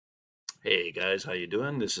Hey guys, how you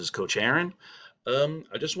doing? This is Coach Aaron.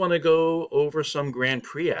 I just want to go over some Grand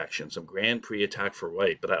Prix action, some Grand Prix attack for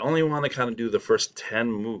white, but I only want to kind of do the first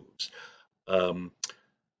 10 moves. Um,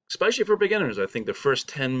 Especially for beginners, I think the first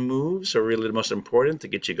 10 moves are really the most important to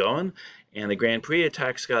get you going, and the Grand Prix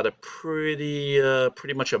attack's got a pretty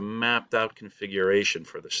much a mapped out configuration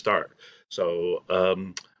for the start. So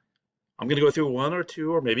I'm going to go through one or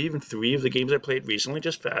two or maybe even three of the games I played recently,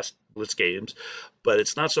 just fast Blitz games. But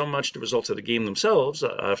it's not so much the results of the game themselves.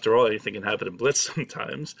 After all, anything can happen in Blitz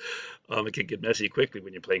sometimes. It can get messy quickly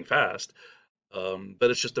when you're playing fast.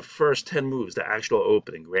 But it's just the first 10 moves, the actual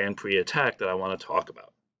opening Grand Prix attack that I want to talk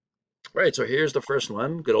about. Right, so here's the first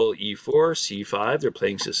one. Good old E4, C5. They're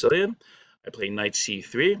playing Sicilian. I play knight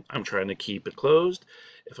C3. I'm trying to keep it closed.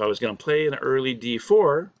 If I was going to play an early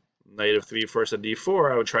D4, knight of 3 first on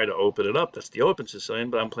D4, I would try to open it up. That's the open Sicilian,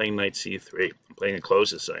 but I'm playing knight C3. I'm playing a closed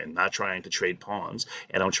Sicilian, not trying to trade pawns,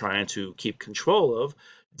 and I'm trying to keep control of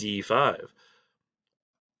D5.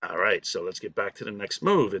 All right, so let's get back to the next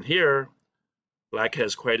move. And here, Black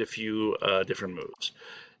has quite a few different moves.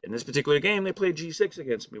 In this particular game, they played G6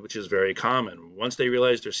 against me, which is very common. Once they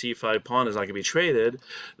realize their C5 pawn is not going to be traded,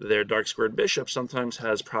 their dark squared bishop sometimes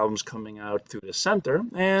has problems coming out through the center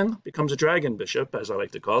and becomes a dragon bishop, as I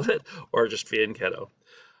like to call it, or just fianchetto.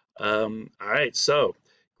 All right, so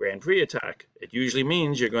Grand Prix attack. It usually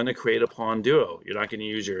means you're going to create a pawn duo. You're not going to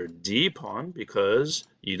use your D pawn because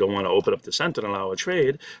you don't want to open up the center and allow a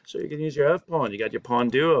trade. So you can use your F pawn. You got your pawn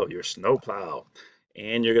duo, your snowplow.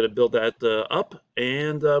 And you're going to build that up.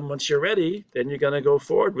 And once you're ready, then you're going to go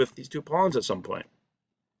forward with these two pawns at some point.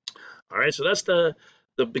 All right, so that's the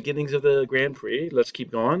beginnings of the Grand Prix. Let's keep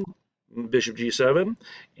going. Bishop G7.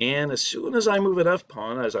 And as soon as I move an F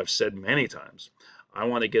pawn, as I've said many times, I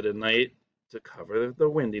want to get a knight to cover the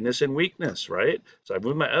windiness and weakness, right? So I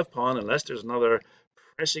move my F pawn, unless there's another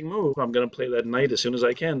pressing move, I'm going to play that knight as soon as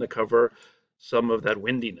I can to cover some of that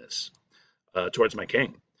windiness towards my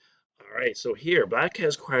king. All right, so here, Black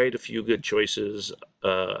has quite a few good choices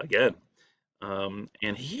again.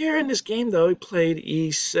 And here in this game, though, he played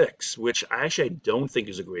E6, which I don't think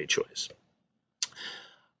is a great choice.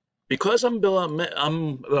 Because I'm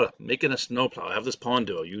making a snowplow, I have this pawn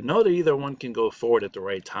duo. You know that either one can go forward at the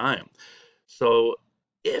right time. So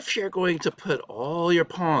if you're going to put all your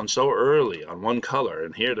pawns so early on one color,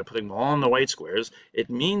 and here they're putting them all in the white squares, it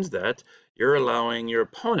means that you're allowing your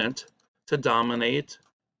opponent to dominate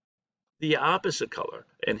the opposite color.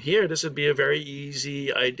 And here, this would be a very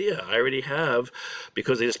easy idea. I already have,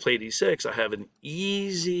 because they just played E6, I have an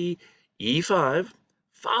easy E5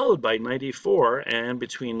 followed by knight E4, and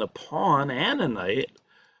between the pawn and a knight,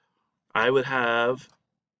 I would have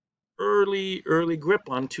early grip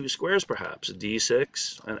on two squares, perhaps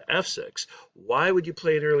D6 and F6. Why would you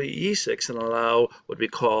play an early E6 and allow what we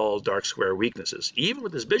call dark square weaknesses? Even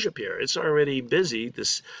with this bishop here, it's already busy.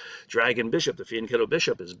 This dragon bishop, the fianchetto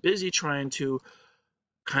bishop, is busy trying to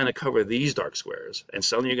kind of cover these dark squares, and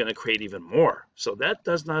suddenly you're going to create even more. So that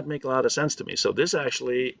does not make a lot of sense to me. So this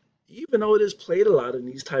actually, even though it is played a lot in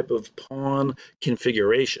these type of pawn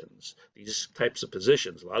configurations, these types of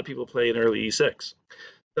positions, a lot of people play an early E6.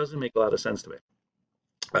 Doesn't make a lot of sense to me.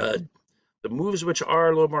 The moves which are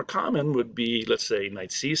a little more common would be, let's say,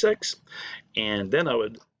 knight c6, and then I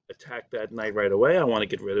would attack that knight right away. I want to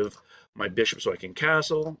get rid of my bishop so I can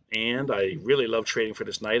castle, and I really love trading for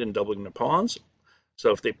this knight and doubling the pawns.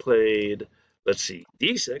 So if they played, let's see,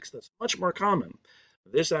 d6, that's much more common.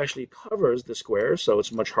 This actually covers the square, so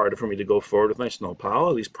it's much harder for me to go forward with my snowplow,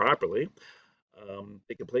 at least properly.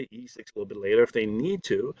 They can play e6 a little bit later if they need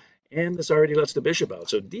to, and this already lets the bishop out.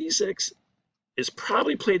 So d6 is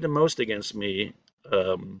probably played the most against me,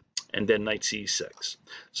 and then knight c6.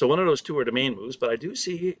 So one of those two are the main moves, but I do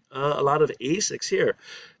see a lot of a6 here.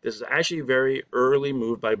 This is actually a very early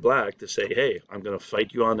move by Black to say, hey, I'm going to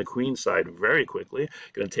fight you on the queen side very quickly,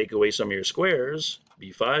 going to take away some of your squares,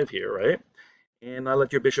 b5 here, right? And not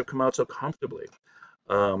let your bishop come out so comfortably.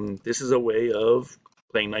 This is a way of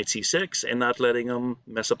playing knight c6 and not letting them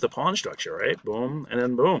mess up the pawn structure, right? Boom, and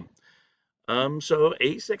then boom. So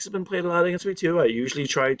a6 has been played a lot against me too. I usually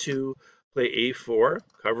try to play a4,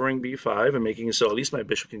 covering b5, and making it so at least my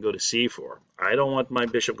bishop can go to c4. I don't want my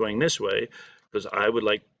bishop going this way because I would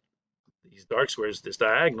like these dark squares, this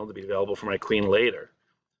diagonal, to be available for my queen later.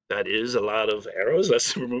 That is a lot of arrows.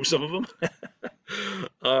 Let's remove some of them.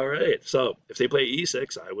 All right, so if they play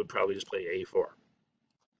e6, I would probably just play a4.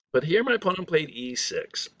 But here my opponent played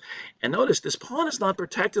e6. And notice this pawn is not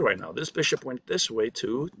protected right now. This bishop went this way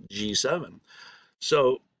to g7.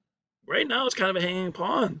 So right now it's kind of a hanging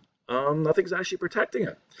pawn. Nothing's actually protecting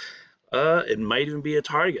it. It might even be a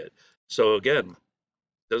target. So again,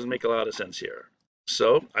 Doesn't make a lot of sense here.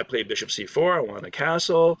 So I played bishop c4. I want a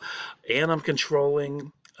castle, and I'm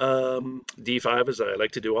controlling d5 as I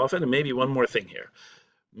like to do often. And maybe one more thing here.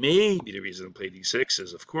 Maybe the reason to play d6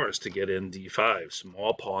 is, of course, to get in d5.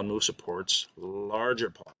 Small pawn move supports larger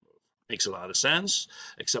pawn move. Makes a lot of sense,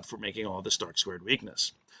 except for making all this dark squared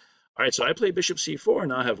weakness. All right, so I play bishop c4.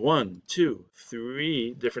 Now I have 1, 2,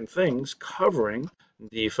 3 different things covering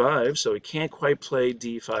d5, so he can't quite play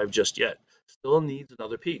d5 just yet. Still needs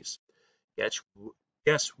another piece.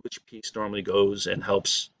 Guess which piece normally goes and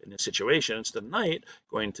helps in this situation. It's the knight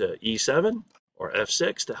going to e7 or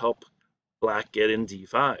f6 to help black get in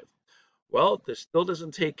d5. Well, this still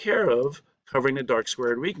doesn't take care of covering the dark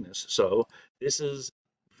squared weakness. So this is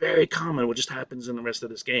very common, what just happens in the rest of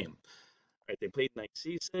this game. All right, they played knight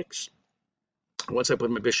c6. Once I put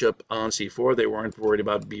my bishop on c4, they weren't worried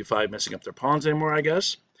about b5 messing up their pawns anymore, I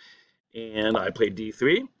guess. And I played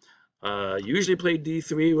d3. Usually play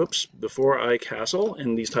d3, before I castle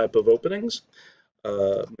in these type of openings.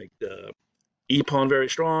 Make the e pawn very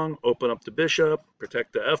strong, open up the bishop,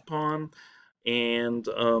 protect the f pawn, and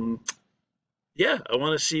yeah, I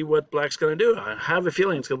want to see what black's going to do. I have a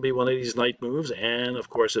feeling it's going to be one of these knight moves, and of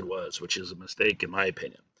course it was, which is a mistake in my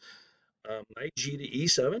opinion. Knight g to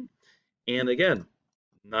e7, and again,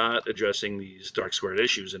 not addressing these dark squared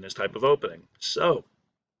issues in this type of opening. So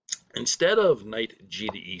instead of knight g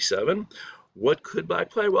to e7, what could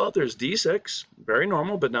black play? Well, there's d6, very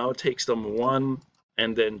normal, but now it takes them 1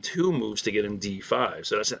 and then 2 moves to get in d5.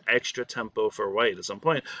 So that's an extra tempo for white at some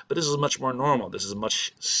point, but this is much more normal. This is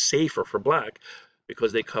much safer for black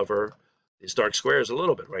because they cover these dark squares a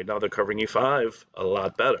little bit. Right now they're covering e5 a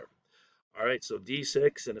lot better. All right, so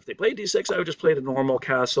d6, and if they play d6, I would just play the normal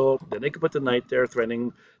castle. Then they could put the knight there,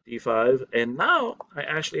 threatening d5, and now I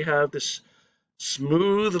actually have this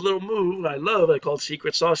smooth little move I call it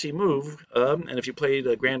secret saucy move. And if you play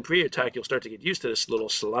the Grand Prix attack, you'll start to get used to this little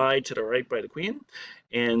slide to the right by the queen,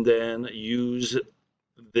 and then use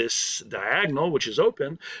this diagonal, which is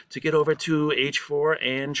open, to get over to h4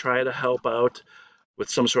 and try to help out with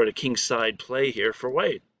some sort of kingside play here for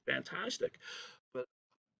white. Fantastic. But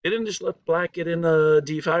they didn't just let black get in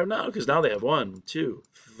d5 now, because now they have 1, 2,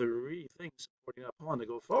 3 things supporting that pawn to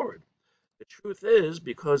go forward. The truth is,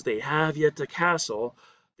 because they have yet to castle,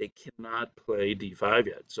 they cannot play d5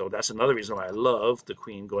 yet. So that's another reason why I love the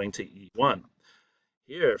queen going to e1.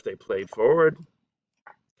 Here, if they played forward,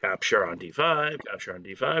 capture on d5, capture on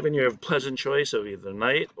d5, and you have a pleasant choice of either the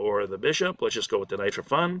knight or the bishop. Let's just go with the knight for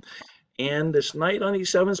fun. And this knight on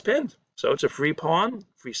e7 is pinned. So it's a free pawn,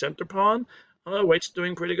 free center pawn. White's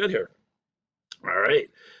doing pretty good here. All right.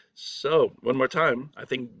 So one more time, I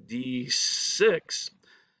think d6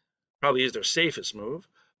 probably is their safest move,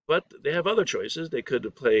 but they have other choices. They could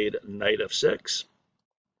have played knight f6,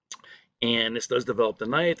 and this does develop the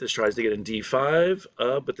knight. This tries to get in d5,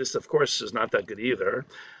 but this, of course, is not that good either.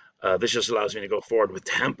 This just allows me to go forward with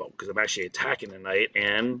tempo because I'm actually attacking the knight,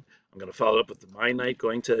 and I'm going to follow up with my knight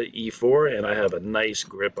going to e4, and I have a nice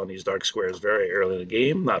grip on these dark squares very early in the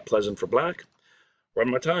game. Not pleasant for black. One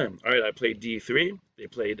more time. All right, I played d3. They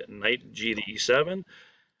played knight g to e7,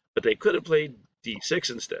 but they could have played d6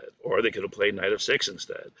 instead, or they could have played knight f6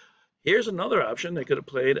 instead. Here's another option. They could have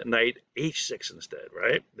played knight h6 instead,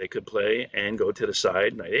 right? They could play and go to the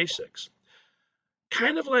side, knight h6.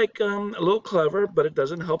 Kind of like a little clever, but it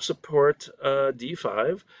doesn't help support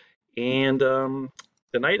d5. And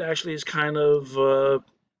the knight actually is kind of,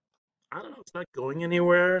 I don't know, it's not going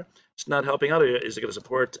anywhere. It's not helping out. Is it going to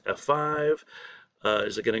support f5?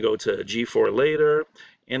 Is it going to go to g4 later?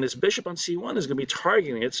 And this bishop on c1 is going to be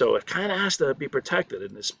targeting it, so it kind of has to be protected,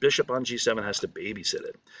 and this bishop on g7 has to babysit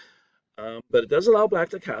it. But it does allow black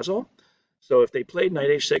to castle. So if they played knight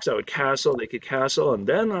h6, I would castle, they could castle, and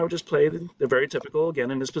then I would just play the very typical, again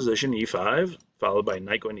in this position, e5, followed by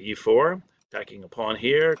knight going to e4, attacking a pawn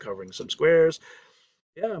here, covering some squares.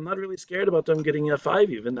 Yeah, I'm not really scared about them getting f5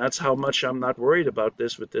 even. That's how much I'm not worried about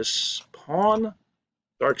this with this pawn,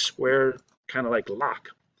 dark square, kind of like lock.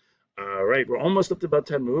 All right, we're almost up to about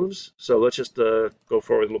 10 moves, so let's just go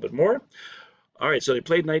forward a little bit more. All right, so they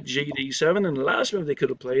played knight g to e7, and the last move they could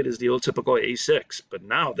have played is the old typical a6, but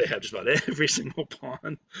now they have just about every single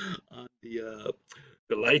pawn on the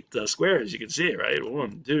light squares. You can see it, right?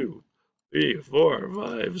 1, 2, 3, 4,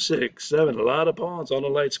 5, 6, 7. A lot of pawns on the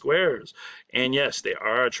light squares. And yes, they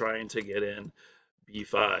are trying to get in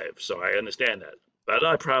b5, so I understand that. But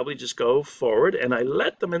I probably just go forward, and I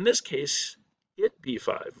let them, in this case, hit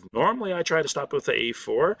b5. Normally, I try to stop with the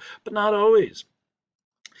a4, but not always.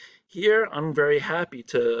 Here, I'm very happy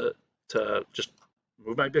to just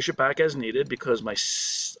move my bishop back as needed because my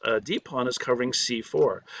d pawn is covering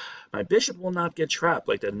c4. My bishop will not get trapped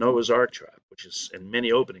like that Noah's Ark trap, which is in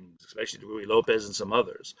many openings, especially to Ruy Lopez and some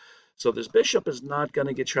others. So this bishop is not going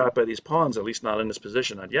to get trapped by these pawns, at least not in this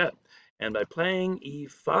position, not yet. And by playing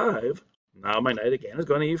e5, now my knight again is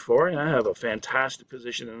going to e4, and I have a fantastic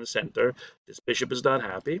position in the center. This bishop is not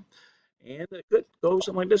happy. And it could go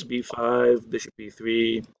something like this, b5, bishop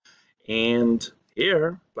b3, and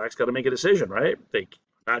here, black's got to make a decision, right? They're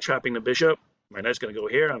not trapping the bishop. My knight's going to go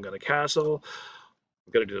here. I'm going to castle.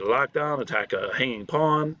 I'm going to do the lockdown, attack a hanging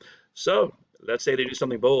pawn. So let's say they do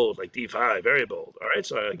something bold, like d5, very bold. All right,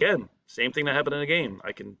 so again, same thing that happened in the game.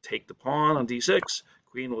 I can take the pawn on d6.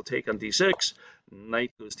 Queen will take on d6.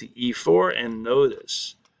 Knight goes to e4, and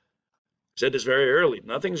notice, I said this very early,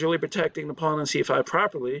 nothing's really protecting the pawn on c5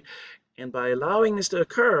 properly. And by allowing this to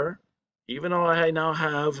occur, even though I now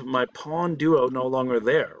have my pawn duo no longer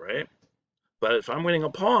there, right? But if I'm winning a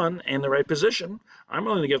pawn in the right position, I'm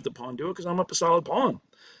willing to give the pawn duo because I'm up a solid pawn.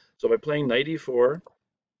 So by playing knight e4,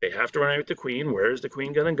 they have to run out with the queen. Where is the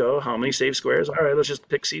queen going to go? How many safe squares? All right, let's just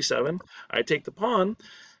pick c7. I take the pawn,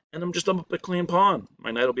 and I'm just up a clean pawn.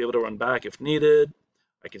 My knight will be able to run back if needed.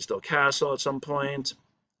 I can still castle at some point.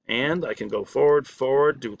 And I can go forward,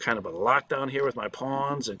 do kind of a lockdown here with my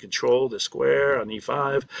pawns and control the square on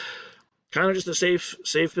e5. Kind of just a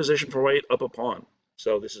safe position for white, up a pawn.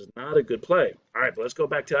 So this is not a good play. All right, but let's go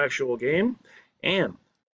back to actual game. And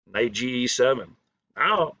knight g7.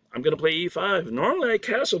 Now I'm going to play e5. Normally I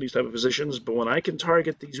castle these type of positions, but when I can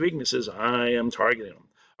target these weaknesses, I am targeting them.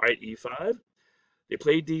 All right, e5. They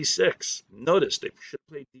played d6. Notice they should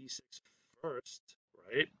play d6 first,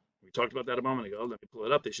 right? We talked about that a moment ago. Let me pull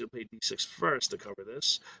it up. They should play d6 first to cover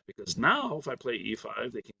this, because now if I play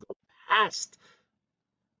e5, they can go past,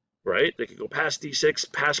 right? They can go past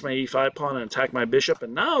d6, past my e5 pawn and attack my bishop,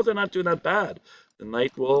 and now they're not doing that bad. The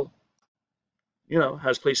knight will,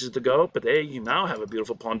 has places to go, but they now have a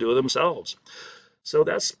beautiful pawn duo themselves. So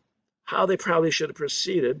that's how they probably should have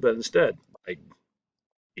proceeded, but instead, like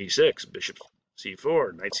e6, bishop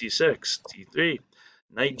c4, knight c6, d3,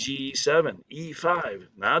 knight g7, e5.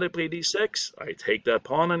 Now they play d6. I take that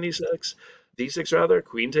pawn on d6 rather.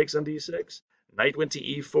 Queen takes on d6. Knight went to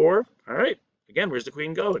e4. All right. Again, where's the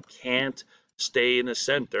queen go? It can't stay in the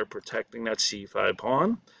center protecting that c5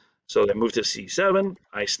 pawn. So they moved to c7.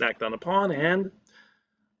 I snacked on the pawn, and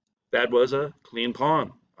that was a clean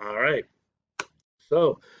pawn. All right.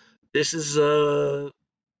 So this is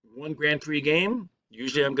one Grand Prix game.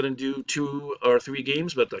 Usually I'm going to do 2 or 3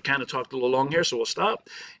 games, but I kind of talked a little long here, so we'll stop.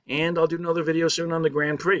 And I'll do another video soon on the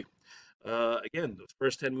Grand Prix. Again, the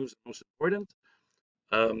first 10 moves are most important.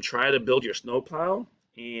 Try to build your snowplow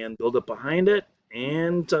and build up behind it,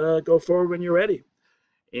 and go forward when you're ready.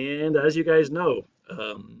 And as you guys know,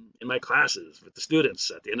 in my classes with the students,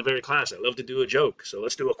 at the end of every class, I love to do a joke. So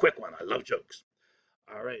let's do a quick one. I love jokes.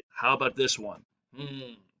 All right, how about this one?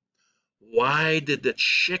 Why did the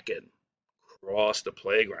chicken cross the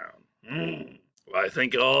playground? Well, I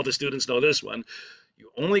think all the students know this one.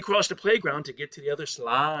 You only cross the playground to get to the other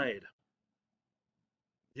slide.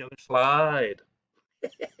 The other slide.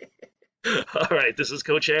 All right, this is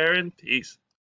Coach Aaron. Peace.